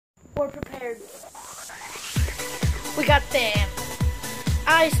we're prepared. We got the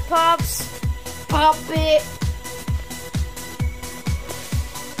ice pops, pop it,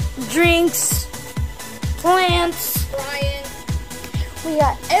 drinks, plants, Brian. we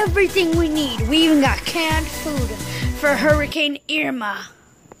got everything we need. We even got canned food for Hurricane Irma.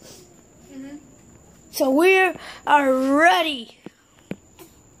 So we are ready.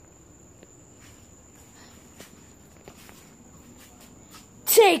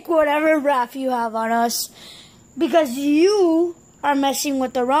 Take whatever wrath you have on us, because you are messing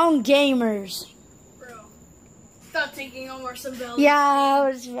with the wrong gamers. Bro, stop taking Omar Sabella.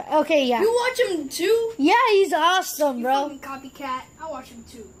 Yeah, okay, yeah. You watch him too? Yeah, he's awesome, You bro. fucking copycat. I watch him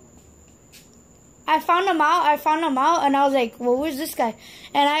too. I found him out, and I was like, well, where's this guy?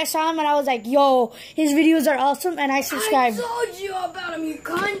 And I saw him, and I was like, yo, his videos are awesome, and I subscribed. I told you about him, you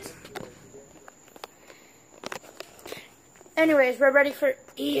cunt. Anyways, we're ready for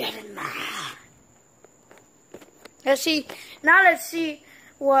Irma. Let's see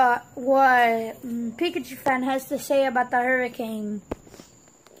what Pikachu fan has to say about the hurricane.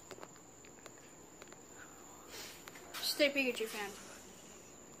 Stay Pikachu fan.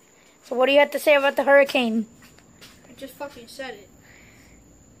 So what do you have to say about the hurricane? I just fucking said it.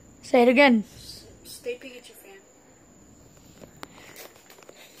 Say it again. Stay Pikachu fan.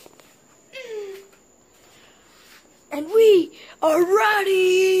 And we are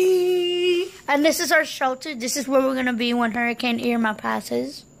ready. And this is our shelter. This is where we're gonna be when Hurricane Irma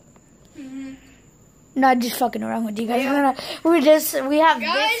passes. Not just fucking around with you guys. Yeah. We have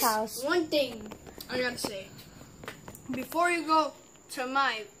Guys, this house. one thing I gotta say. Before you go to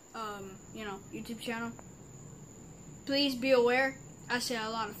my, YouTube channel, please be aware, I say a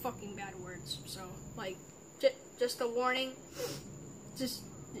lot of fucking bad words. So, like, just a warning. Just,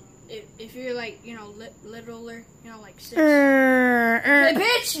 if you're like, littler, like 6. Hey,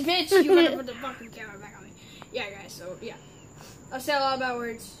 bitch, you wanna put the fucking camera back on me. Yeah, guys, so, yeah. I say a lot of bad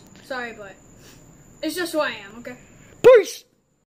words. Sorry, but it's just who I am, okay? Peace.